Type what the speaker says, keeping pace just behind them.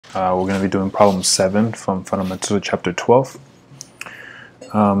We're going to be doing problem 7 from Fundamentals of Chapter 12.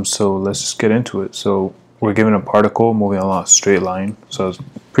 So let's just get into it. So we're given a particle moving along a straight line. So it's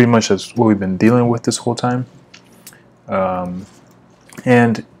pretty much that's what we've been dealing with this whole time.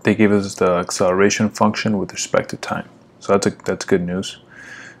 And they gave us the acceleration function with respect to time. So that's good news.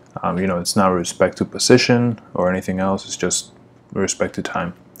 It's not with respect to position or anything else. It's just with respect to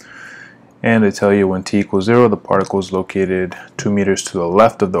time. And they tell you when t equals 0, the particle is located 2 meters to the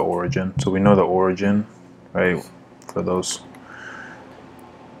left of the origin. So we know the origin, right, for those,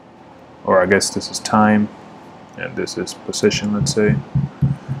 or I guess this is time, and this is position, let's say,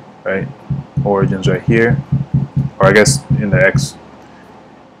 right? Origin's right here, or I guess in the x,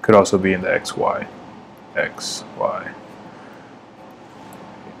 could also be in the xy, xy.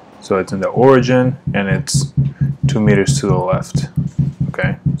 So it's in the origin, and it's 2 meters to the left.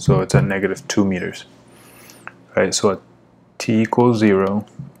 Okay, so it's at negative 2 meters. Right, so at t equals 0,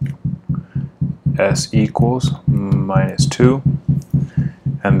 s equals minus 2,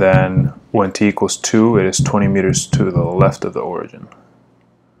 and then when t equals 2, it is 20 meters to the left of the origin.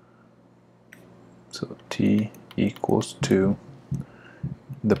 So t equals 2,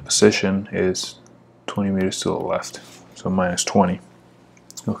 the position is 20 meters to the left, so minus 20.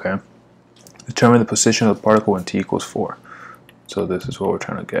 Okay, determine the position of the particle when t equals 4. So this is what we're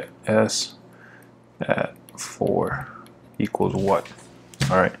trying to get. S at 4 equals what?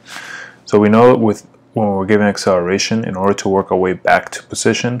 Alright, so we know when we're given acceleration, in order to work our way back to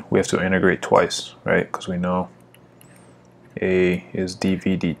position, we have to integrate twice, right? Because we know A is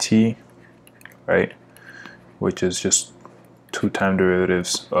dv dt, right? Which is just 2 time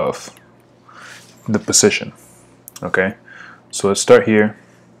derivatives of the position. Okay, so let's start here.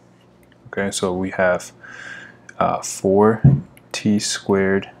 Okay, so we have 4t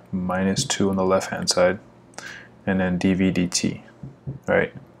squared minus 2 on the left hand side, and then dv dt,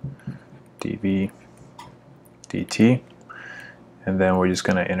 right? dv dt, and then we're just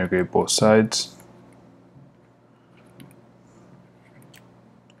going to integrate both sides,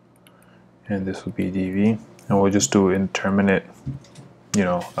 and this will be dv, and we'll just do indeterminate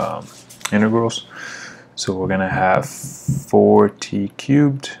integrals. So we're going to have 4t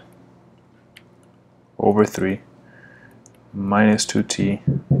cubed over 3 minus 2t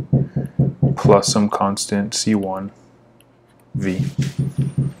plus some constant c1 v.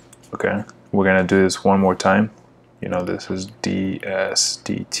 Okay, we're going to do this one more time. This is ds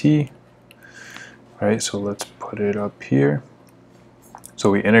dt. Alright, so let's put it up here.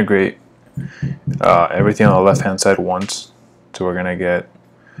 So we integrate everything on the left hand side once. So we're going to get,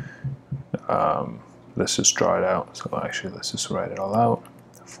 let's just draw it out. So actually, let's just write it all out.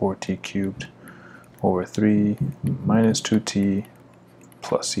 4t cubed over 3 minus 2t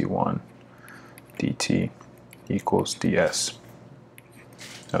plus c1 dt equals ds.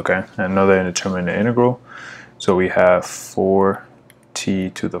 Okay, and another indeterminate integral. So we have 4t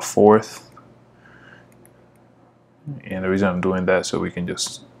to the 4th. And the reason I'm doing that so we can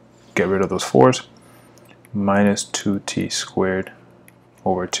just get rid of those 4's. Minus 2t squared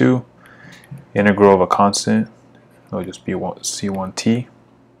over 2. Integral of a constant, it'll just be c1t.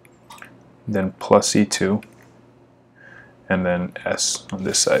 Then plus c2, and then s on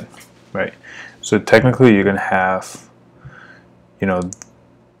this side, right? So technically you're going to have,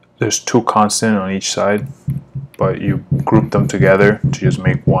 there's 2 constant on each side, but you group them together to just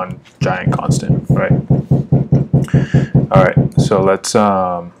make one giant constant, right? Alright, so let's,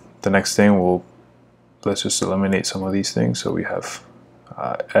 the next thing let's just eliminate some of these things. So we have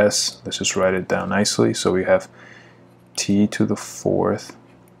s, let's just write it down nicely. So we have t to the 4th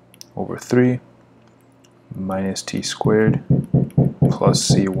over 3 minus t squared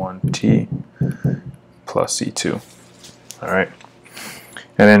plus c1t plus c2. Alright,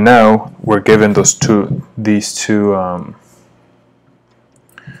 and then now we're given these two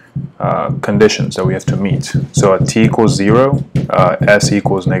conditions that we have to meet. So at t equals 0, s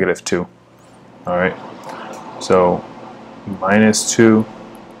equals negative 2. Alright, so minus 2,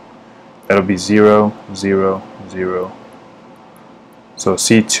 that'll be 0, 0, 0. So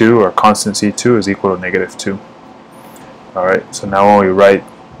c2, or constant c2, is equal to negative 2. Alright, so now when we write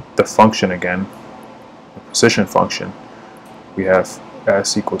the function again, the position function, we have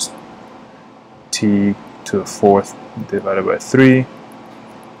s equals t to the 4th divided by 3,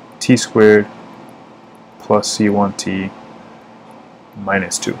 t squared plus c1t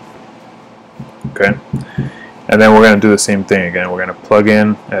minus 2. Okay, and then we're going to do the same thing again. We're going to plug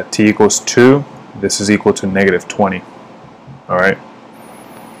in at t equals 2, this is equal to negative 20. Alright.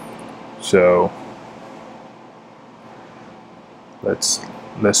 So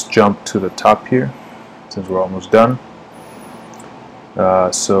let's jump to the top here since we're almost done.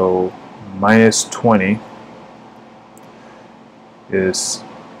 So minus 20 is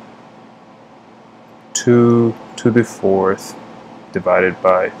 2 to the 4th divided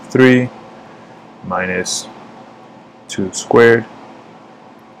by 3 minus 2 squared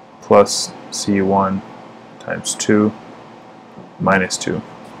plus C1 times 2 minus 2.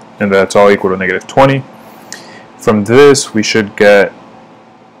 And that's all equal to negative 20. From this, we should get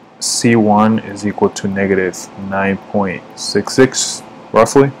C1 is equal to negative 9.66,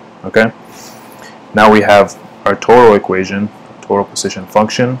 roughly. Okay. Now we have our total equation, total position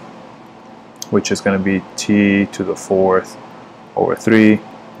function, which is going to be t to the 4th over 3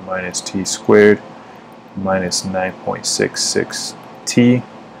 minus t squared minus 9.66 t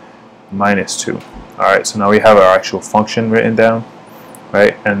minus 2. Alright, so now we have our actual function written down,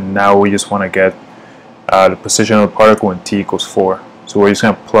 right? And now we just want to get the position of the particle when t equals 4. So we're just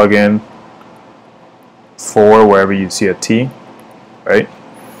going to plug in 4 wherever you see a t, right?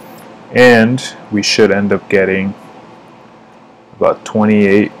 And we should end up getting about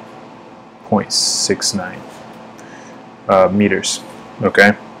 28.69 meters,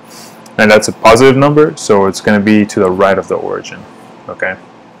 okay? And that's a positive number, so it's going to be to the right of the origin, okay?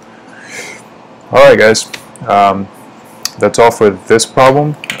 Alright guys, that's all for this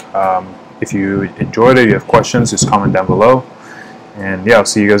problem. If you enjoyed it, if you have questions, just comment down below. And yeah, I'll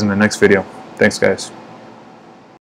see you guys in the next video. Thanks guys.